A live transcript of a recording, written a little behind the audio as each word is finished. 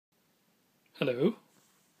Hello,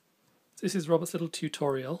 this is Robert's little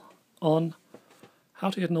tutorial on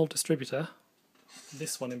how to get an old distributor,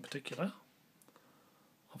 this one in particular,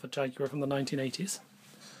 of a Jaguar from the 1980s,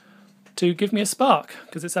 to give me a spark,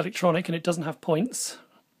 because it's electronic and it doesn't have points,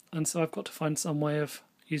 and so I've got to find some way of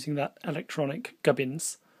using that electronic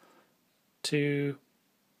gubbins to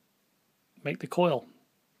make the coil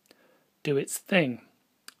do its thing.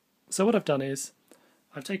 So what I've done is,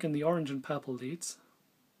 I've taken the orange and purple leads,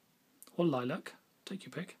 or lilac, take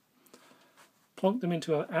your pick, plonk them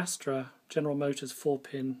into an Astra General Motors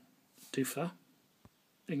 4-pin doofer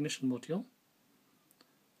ignition module,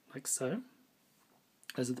 like so.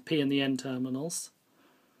 Those are the P and the N terminals,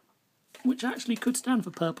 which actually could stand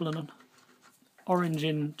for purple and orange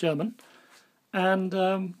in German. And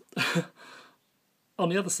on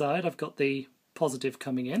the other side I've got the positive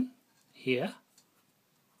coming in here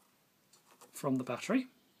from the battery.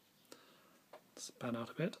 Span out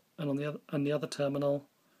a bit, and on the other terminal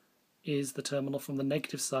is the terminal from the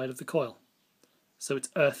negative side of the coil. So it's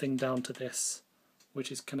earthing down to this,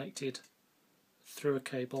 which is connected through a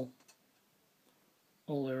cable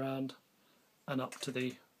all the way around and up to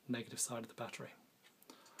the negative side of the battery.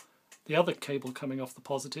 The other cable coming off the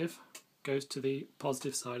positive goes to the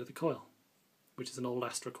positive side of the coil, which is an old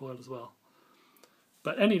Astra coil as well.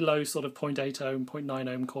 But any low sort of 0.8 ohm, 0.9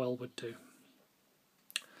 ohm coil would do.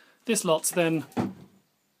 This lot's then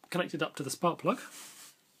connected up to the spark plug,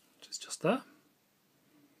 which is just there.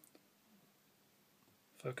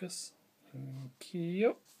 Focus. Okay.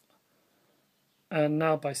 And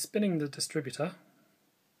now by spinning the distributor,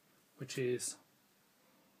 which is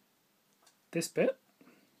this bit,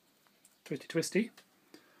 twisty twisty,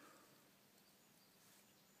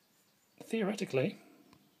 theoretically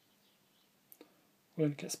we're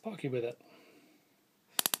going to get sparky with it.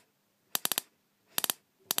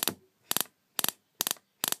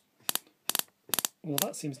 Well,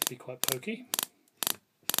 that seems to be quite pokey.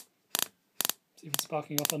 It's even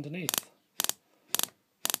sparking off underneath.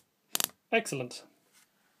 Excellent.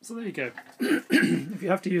 So there you go. If you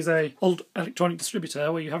have to use an old electronic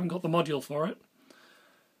distributor where you haven't got the module for it,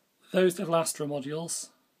 those little Astra modules,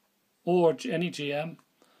 or any GM,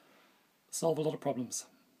 solve a lot of problems.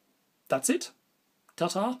 That's it.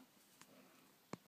 Ta-ta.